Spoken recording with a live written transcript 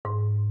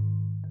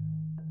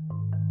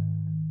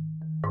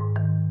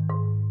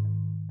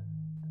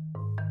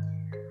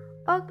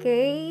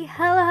Oke,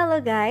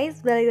 halo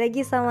guys, balik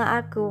lagi sama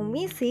aku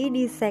Missy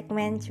di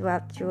segmen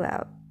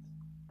cuap-cuap.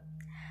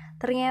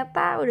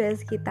 Ternyata udah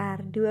sekitar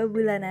 2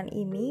 bulanan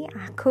ini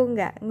aku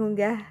gak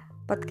ngunggah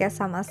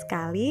podcast sama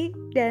sekali.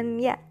 Dan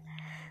ya,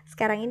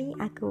 sekarang ini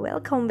aku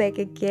welcome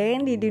back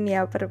again di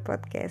dunia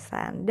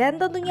perpodcastan. Dan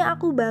tentunya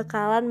aku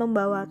bakalan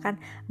membawakan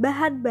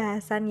bahan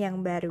bahasan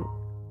yang baru.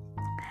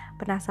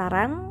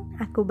 Penasaran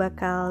aku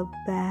bakal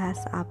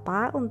bahas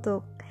apa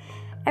untuk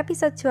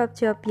episode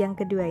cuap-cuap yang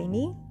kedua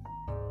ini?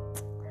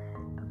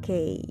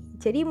 Oke,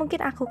 jadi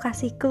mungkin aku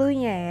kasih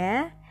clue-nya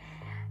ya.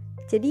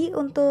 Jadi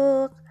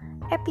untuk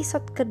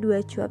episode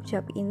kedua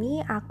cuap-cuap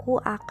ini aku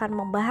akan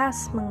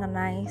membahas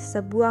mengenai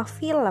sebuah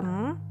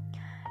film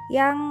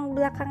yang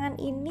belakangan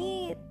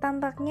ini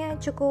tampaknya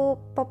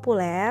cukup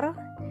populer,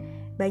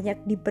 banyak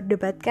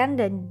diperdebatkan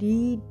dan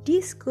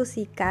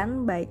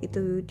didiskusikan, baik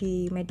itu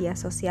di media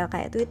sosial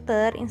kayak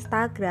Twitter,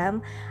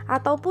 Instagram,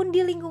 ataupun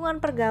di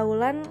lingkungan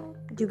pergaulan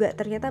juga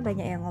ternyata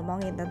banyak yang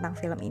ngomongin tentang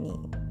film ini.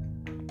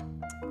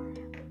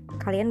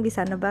 Kalian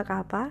bisa nebak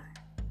apa?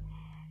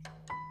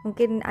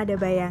 Mungkin ada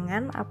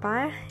bayangan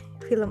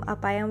film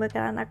apa yang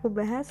bakalan aku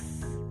bahas?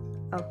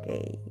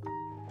 Oke.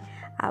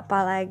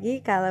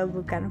 Apalagi kalau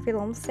bukan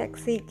film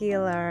Sexy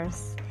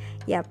Killers.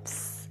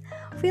 Yaps.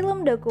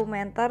 Film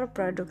dokumenter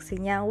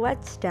produksinya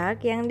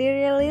Watchdoc yang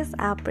dirilis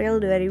April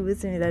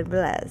 2019.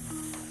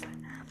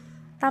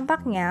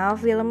 Tampaknya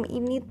film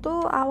ini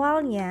tuh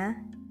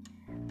awalnya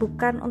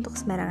bukan untuk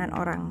sembarangan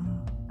orang.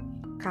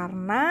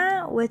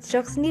 Karena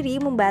Watchdoc sendiri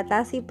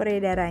membatasi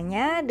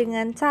peredarannya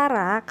dengan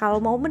cara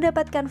kalau mau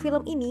mendapatkan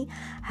film ini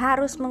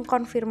harus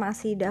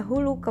mengkonfirmasi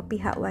dahulu ke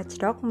pihak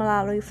Watchdoc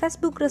melalui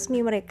Facebook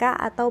resmi mereka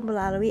atau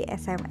melalui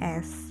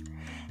SMS.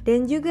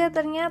 Dan juga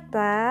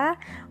ternyata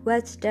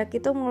Watchdoc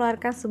itu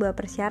mengeluarkan sebuah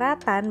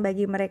persyaratan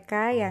bagi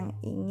mereka yang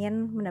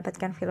ingin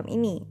mendapatkan film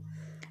ini.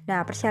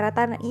 Nah,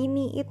 persyaratan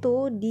ini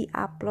itu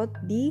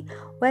di-upload di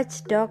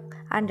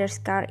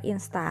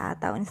Watchdoc_Insta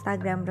atau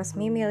Instagram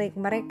resmi milik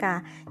mereka.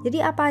 Jadi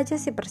apa aja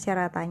sih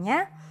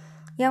persyaratannya?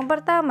 Yang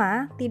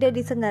pertama, tidak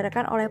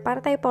diselenggarakan oleh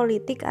partai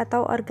politik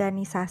atau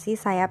organisasi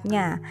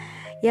sayapnya.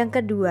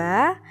 Yang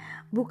kedua,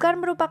 bukan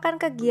merupakan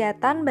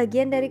kegiatan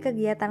bagian dari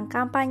kegiatan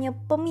kampanye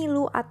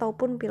pemilu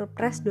ataupun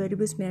Pilpres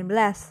 2019.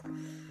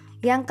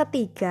 Yang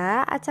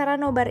ketiga, acara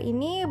nobar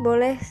ini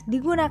boleh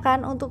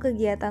digunakan untuk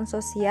kegiatan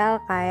sosial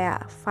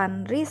kayak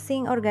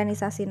fundraising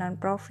organisasi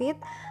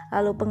non-profit,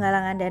 lalu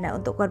penggalangan dana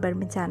untuk korban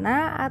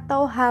bencana,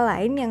 atau hal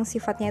lain yang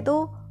sifatnya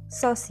itu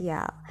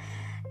sosial.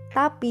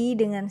 Tapi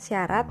dengan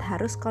syarat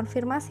harus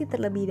konfirmasi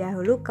terlebih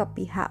dahulu ke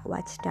pihak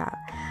Watchdoc.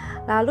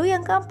 Lalu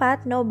yang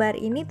keempat, nobar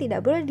ini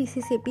tidak boleh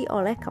disisipi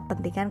oleh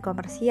kepentingan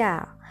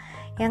komersial.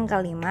 Yang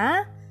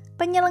kelima,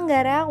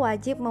 penyelenggara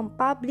wajib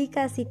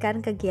mempublikasikan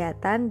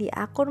kegiatan di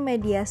akun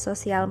media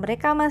sosial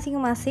mereka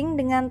masing-masing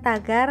dengan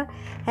tagar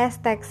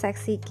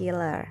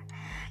 #SexyKiller.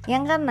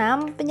 Yang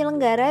keenam,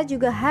 penyelenggara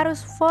juga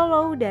harus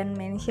follow dan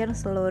mention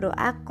seluruh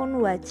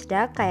akun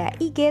Watchdoc kayak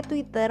IG,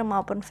 Twitter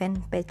maupun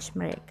fanpage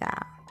mereka.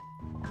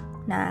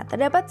 Nah,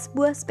 terdapat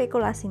sebuah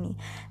spekulasi nih,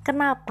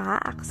 kenapa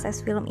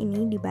akses film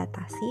ini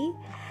dibatasi?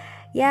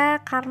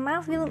 Ya, karena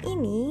film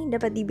ini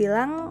dapat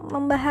dibilang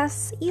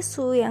membahas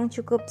isu yang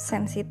cukup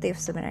sensitif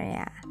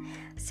sebenarnya.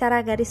 Secara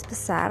garis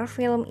besar,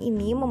 film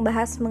ini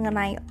membahas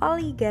mengenai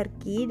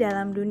oligarki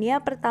dalam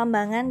dunia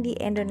pertambangan di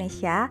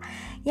Indonesia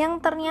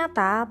yang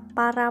ternyata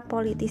para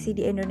politisi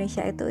di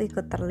Indonesia itu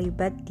ikut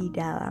terlibat di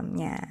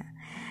dalamnya.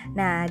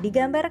 Nah,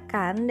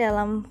 digambarkan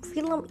dalam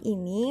film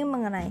ini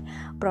mengenai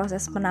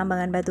proses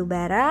penambangan batu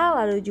bara,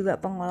 lalu juga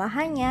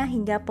pengolahannya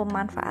hingga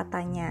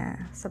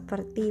pemanfaatannya,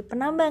 seperti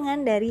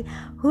penambangan dari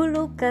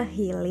hulu ke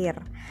hilir.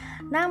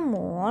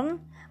 Namun,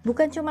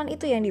 bukan cuma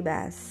itu yang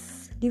dibahas.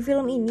 Di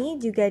film ini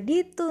juga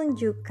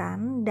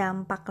ditunjukkan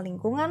dampak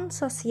lingkungan,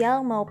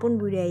 sosial maupun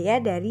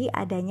budaya dari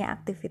adanya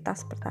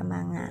aktivitas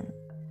pertambangan.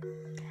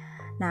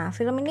 Nah,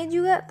 film ini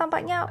juga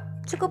tampaknya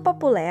cukup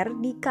populer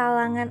di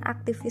kalangan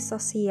aktivis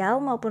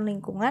sosial maupun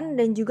lingkungan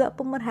dan juga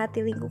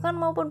pemerhati lingkungan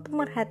maupun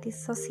pemerhati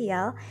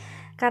sosial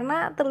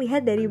karena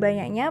terlihat dari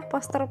banyaknya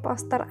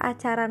poster-poster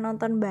acara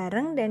nonton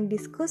bareng dan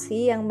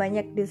diskusi yang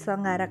banyak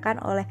diselenggarakan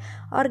oleh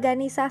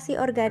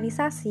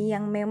organisasi-organisasi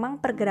yang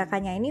memang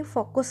pergerakannya ini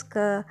fokus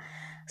ke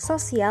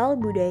sosial,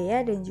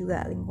 budaya, dan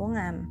juga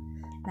lingkungan.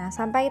 Nah,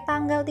 sampai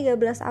tanggal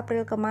 13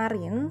 April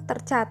kemarin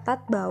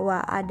tercatat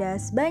bahwa ada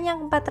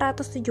sebanyak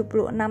 476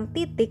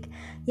 titik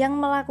yang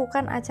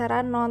melakukan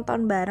acara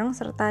nonton bareng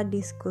serta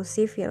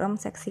diskusi film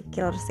Sexy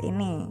Killers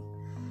ini.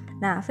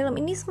 Nah, film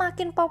ini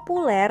semakin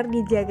populer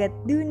di jagat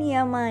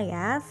dunia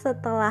maya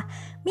setelah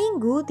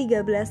Minggu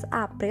 13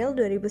 April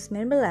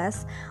 2019,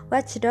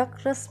 Watchdoc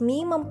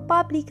resmi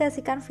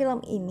mempublikasikan film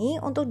ini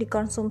untuk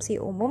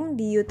dikonsumsi umum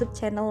di YouTube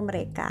channel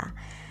mereka.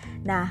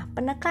 Nah,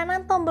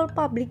 penekanan tombol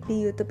publik di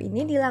YouTube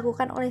ini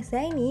dilakukan oleh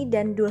Zaini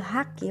dan Dul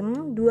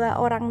Hakim, 2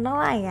 orang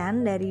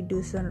nelayan dari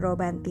Dusun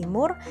Roban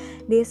Timur,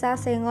 Desa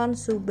Sengon,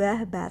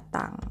 Subah,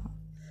 Batang.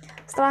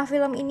 Setelah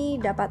film ini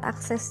dapat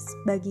akses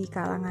bagi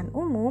kalangan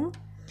umum,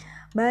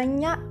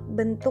 banyak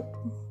bentuk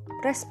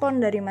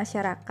respon dari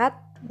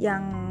masyarakat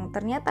yang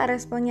ternyata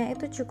responnya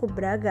itu cukup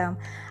beragam.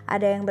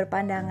 Ada yang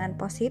berpandangan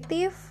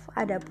positif,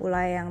 ada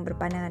pula yang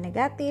berpandangan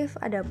negatif,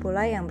 ada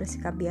pula yang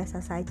bersikap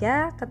biasa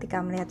saja ketika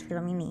melihat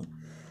film ini.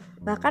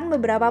 Bahkan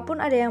beberapa pun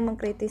ada yang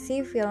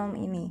mengkritisi film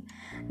ini.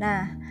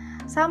 Nah,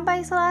 sampai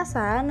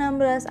Selasa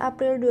 16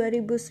 April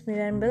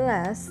 2019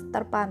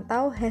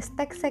 terpantau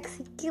hashtag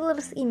sexy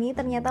killers ini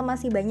ternyata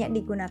masih banyak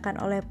digunakan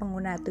oleh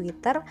pengguna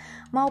Twitter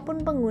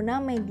maupun pengguna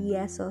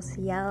media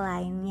sosial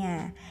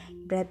lainnya.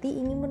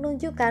 Berarti ini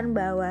menunjukkan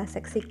bahwa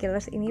sexy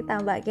killers ini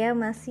tampaknya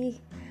masih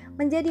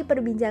menjadi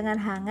perbincangan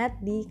hangat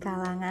di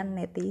kalangan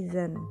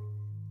netizen.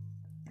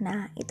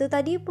 Nah, itu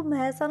tadi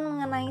pembahasan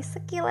mengenai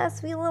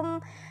sekilas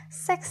film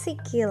sexy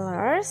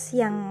killers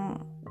yang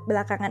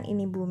belakangan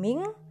ini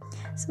booming.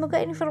 Semoga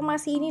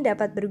informasi ini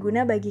dapat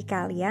berguna bagi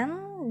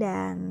kalian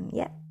dan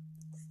ya,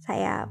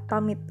 saya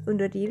pamit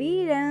undur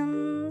diri dan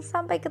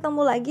sampai ketemu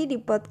lagi di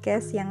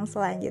podcast yang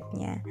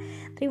selanjutnya.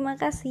 Terima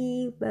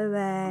kasih,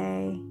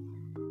 bye-bye.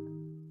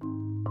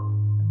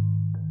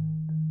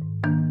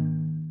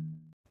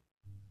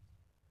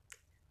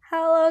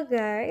 Halo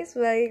guys,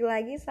 balik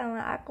lagi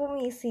sama aku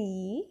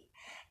Misi.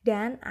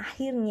 Dan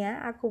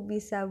akhirnya aku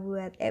bisa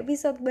buat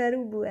episode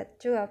baru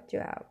buat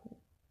cuap-cuap.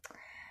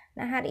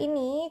 Nah, hari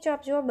ini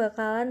cuap-cuap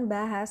bakalan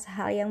bahas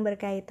hal yang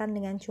berkaitan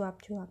dengan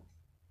cuap-cuap.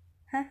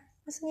 Hah?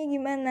 Maksudnya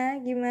gimana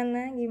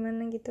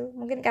gitu?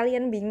 Mungkin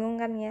kalian bingung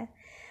kan ya?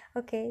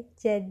 Oke,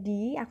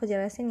 jadi aku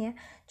jelasin ya.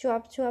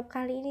 Cuap-cuap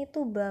kali ini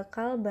tuh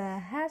bakal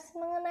bahas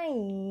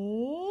mengenai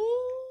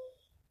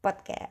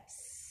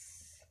podcast.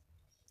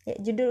 Ya,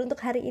 judul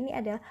untuk hari ini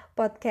adalah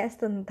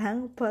podcast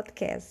tentang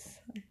podcast.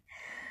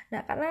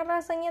 Nah, karena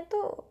rasanya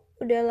tuh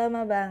udah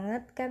lama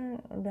banget kan,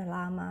 udah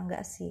lama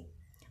enggak sih?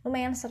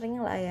 Lumayan sering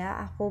lah ya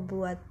aku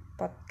buat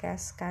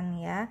podcast kan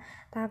ya.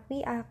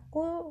 Tapi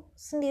aku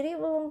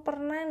sendiri belum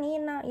pernah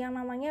nih yang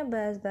namanya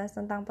bahas-bahas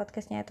tentang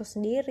podcastnya itu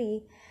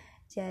sendiri.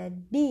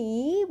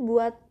 Jadi,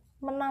 buat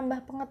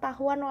menambah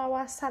pengetahuan,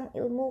 wawasan,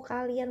 ilmu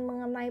kalian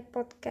mengenai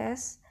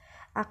podcast,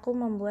 aku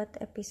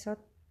membuat episode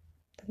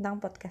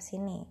tentang podcast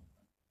ini.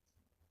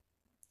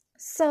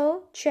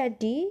 So,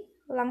 jadi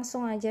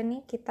langsung aja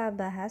nih kita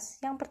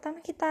bahas. Yang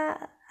pertama kita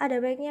ada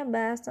baiknya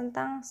bahas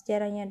tentang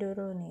sejarahnya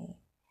dulu nih.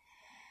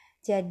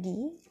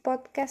 Jadi,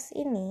 podcast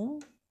ini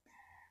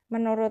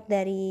menurut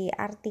dari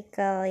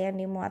artikel yang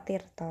dimuat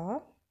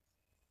Tirto,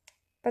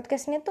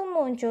 podcast ini tuh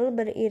muncul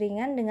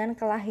beriringan dengan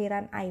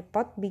kelahiran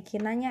iPod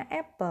bikinannya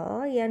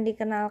Apple yang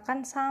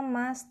dikenalkan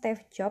sama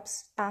Steve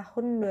Jobs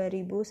tahun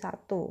 2001.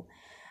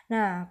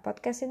 Nah,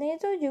 podcast ini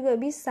tuh juga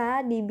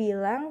bisa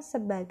dibilang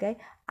sebagai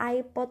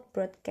iPod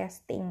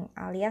broadcasting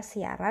alias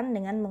siaran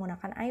dengan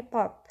menggunakan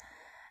iPod.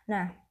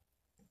 Nah,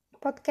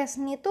 podcast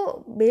ini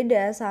tuh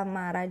beda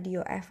sama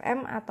radio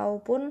FM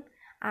ataupun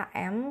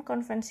AM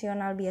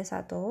konvensional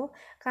biasa tuh,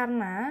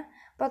 karena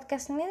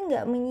podcast ini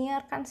nggak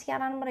menyiarkan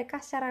siaran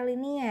mereka secara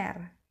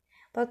linier.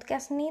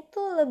 Podcast ini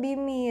tuh lebih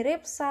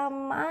mirip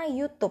sama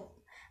YouTube,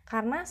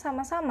 karena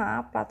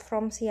sama-sama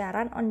platform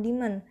siaran on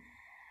demand.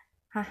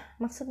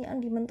 Maksudnya on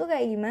demand tuh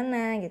kayak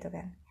gimana gitu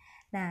kan.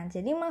 Nah,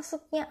 jadi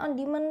maksudnya on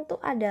demand tuh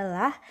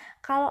adalah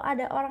kalau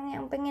ada orang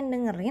yang pengen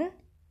dengerin,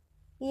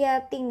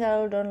 ya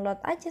tinggal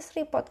download aja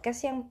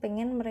podcast yang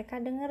pengen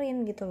mereka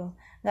dengerin gitu loh.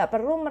 Gak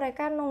perlu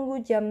mereka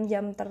nunggu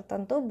jam-jam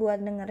tertentu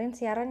buat dengerin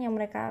siaran yang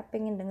mereka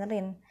pengen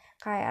dengerin.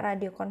 Kayak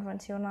radio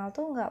konvensional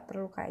tuh gak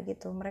perlu kayak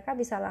gitu. Mereka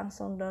bisa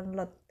langsung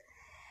download.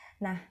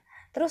 Nah,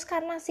 terus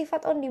karena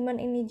sifat on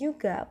demand ini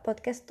juga,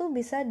 podcast tuh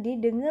bisa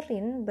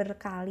didengerin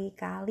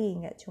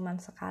berkali-kali, gak cuma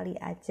sekali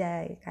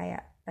aja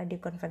kayak radio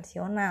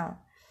konvensional.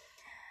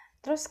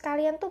 Terus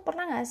kalian tuh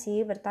pernah gak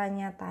sih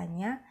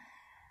bertanya-tanya,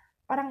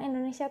 orang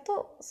Indonesia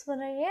tuh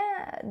sebenarnya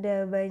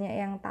ada banyak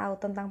yang tahu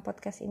tentang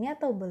podcast ini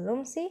atau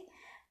belum sih?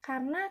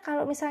 Karena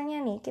kalau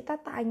misalnya nih kita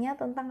tanya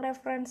tentang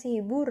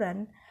referensi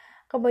hiburan,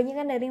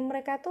 kebanyakan dari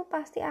mereka tuh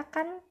pasti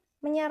akan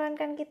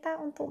menyarankan kita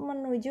untuk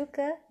menuju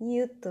ke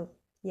YouTube.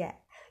 Ya,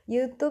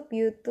 YouTube.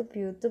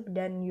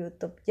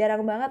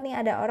 Jarang banget nih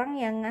ada orang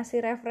yang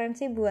ngasih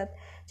referensi buat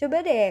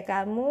coba deh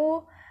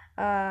kamu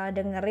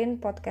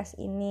dengerin podcast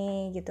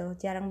ini gitu.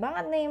 Jarang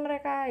banget nih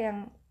mereka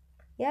yang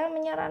ya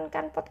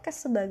menyarankan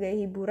podcast sebagai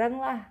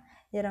hiburan lah.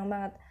 Jarang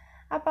banget.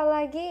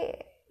 Apalagi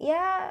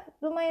ya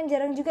lumayan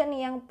jarang juga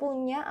nih yang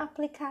punya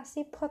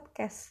aplikasi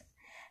podcast.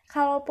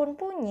 Kalaupun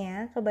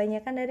punya,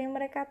 kebanyakan dari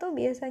mereka tuh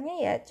biasanya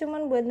ya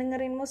cuman buat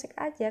dengerin musik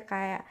aja,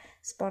 kayak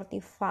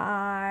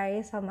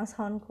Spotify sama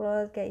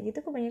SoundCloud kayak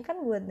gitu,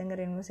 kebanyakan buat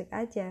dengerin musik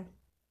aja.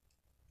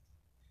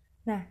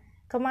 Nah,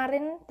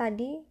 kemarin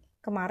tadi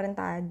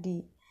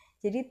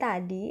jadi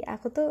tadi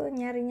aku tuh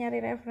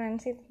nyari-nyari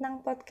referensi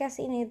tentang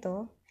podcast ini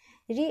tuh.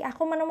 Jadi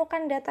aku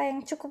menemukan data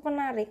yang cukup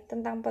menarik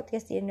tentang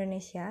podcast di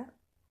Indonesia.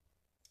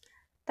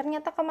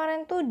 Ternyata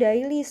kemarin tuh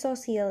Daily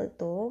Social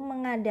itu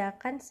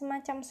mengadakan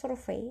semacam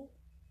survei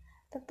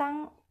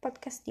tentang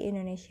podcast di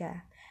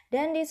Indonesia.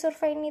 Dan di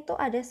survei ini tuh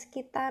ada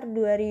sekitar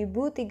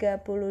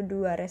 2032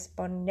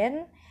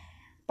 responden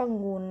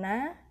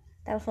pengguna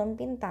telepon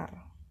pintar.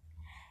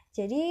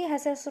 Jadi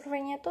hasil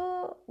surveinya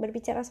tuh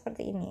berbicara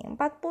seperti ini.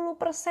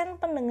 40%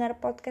 pendengar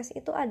podcast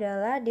itu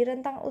adalah di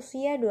rentang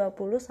usia 20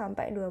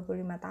 sampai 25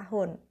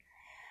 tahun.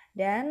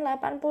 Dan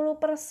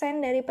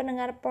 80% dari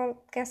pendengar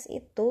podcast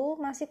itu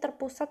masih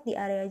terpusat di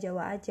area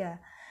Jawa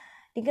aja.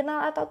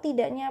 Dikenal atau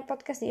tidaknya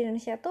podcast di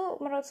Indonesia tuh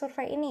menurut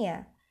survei ini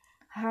ya,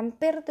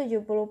 hampir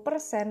 70%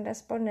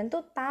 responden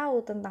tuh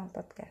tahu tentang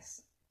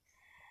podcast.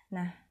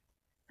 Nah,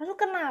 lalu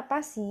kenapa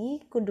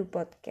sih kudu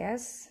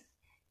podcast?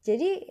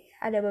 Jadi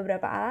ada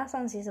beberapa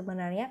alasan sih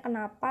sebenarnya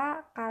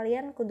kenapa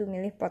kalian kudu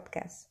milih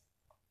podcast.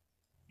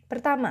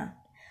 Pertama,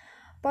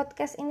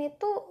 podcast ini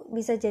tuh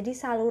bisa jadi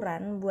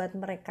saluran buat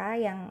mereka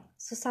yang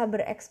susah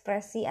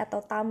berekspresi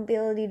atau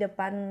tampil di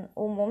depan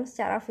umum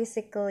secara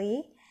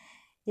physically.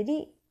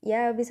 Jadi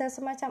ya bisa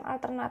semacam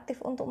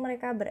alternatif untuk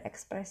mereka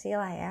berekspresi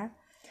lah ya.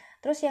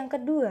 Terus yang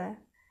kedua,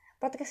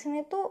 podcast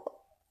ini tuh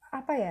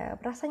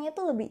rasanya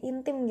tuh lebih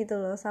intim gitu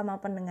loh sama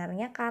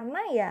pendengarnya,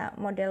 karena ya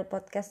model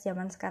podcast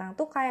zaman sekarang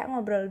tuh kayak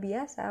ngobrol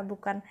biasa,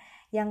 bukan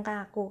yang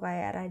kaku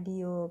kayak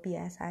radio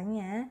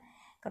biasanya,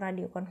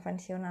 radio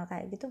konvensional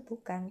kayak gitu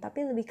bukan,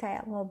 tapi lebih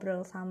kayak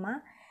ngobrol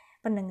sama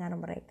pendengar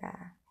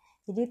mereka,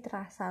 jadi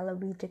terasa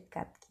lebih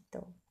dekat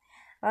gitu.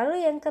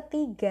 Lalu yang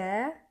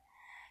ketiga,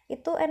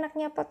 itu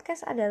enaknya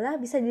podcast adalah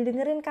bisa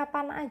didengerin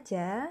kapan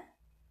aja,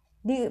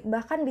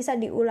 bahkan bisa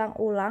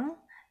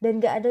diulang-ulang, dan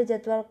gak ada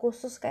jadwal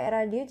khusus kayak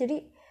radio,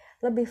 jadi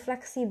lebih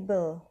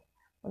fleksibel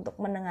untuk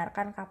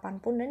mendengarkan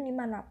kapanpun dan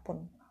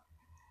dimanapun.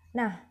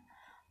 Nah,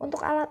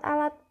 untuk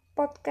alat-alat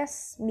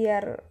podcast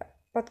biar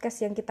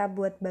podcast yang kita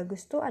buat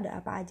bagus tuh ada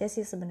apa aja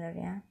sih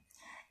sebenarnya?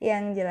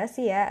 Yang jelas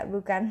sih ya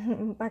bukan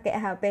pakai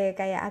HP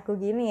kayak aku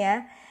gini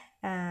ya.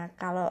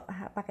 Kalau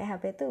pakai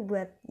HP tuh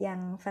buat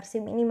yang versi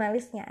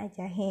minimalisnya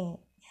aja.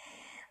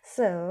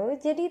 So,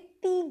 jadi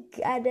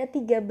ada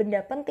 3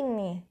 benda penting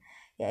nih.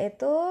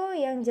 Yaitu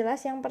yang jelas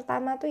yang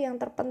pertama tuh yang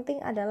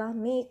terpenting adalah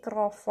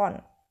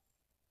mikrofon.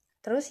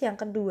 Terus yang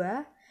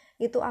kedua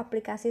itu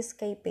aplikasi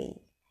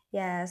Skype.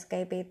 Ya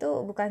Skype itu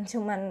bukan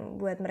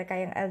cuman buat mereka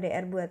yang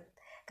LDR, buat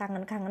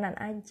kangen-kangenan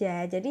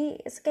aja.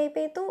 Jadi Skype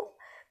itu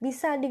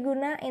bisa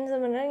digunain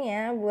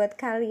sebenarnya buat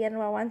kalian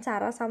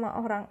wawancara sama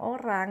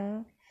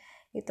orang-orang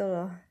gitu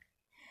loh.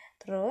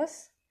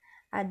 Terus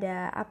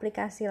ada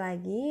aplikasi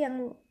lagi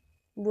yang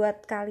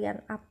buat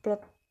kalian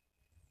upload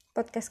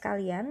podcast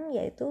kalian,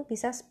 yaitu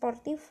bisa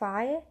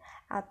Spotify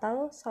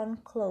atau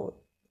SoundCloud.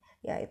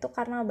 Ya itu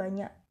karena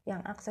banyak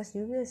yang akses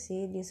juga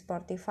sih di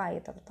Spotify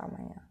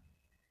terutamanya.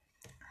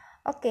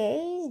 Oke,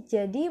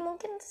 jadi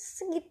mungkin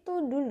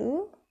segitu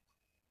dulu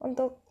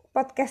untuk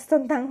podcast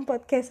tentang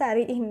podcast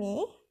hari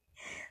ini.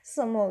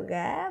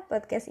 Semoga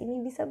podcast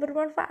ini bisa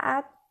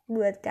bermanfaat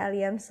buat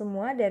kalian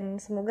semua dan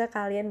semoga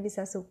kalian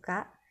bisa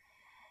suka.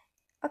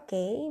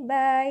 Oke,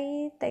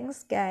 bye.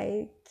 Thanks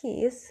guys.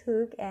 Kiss,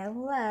 hug,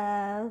 and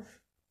love.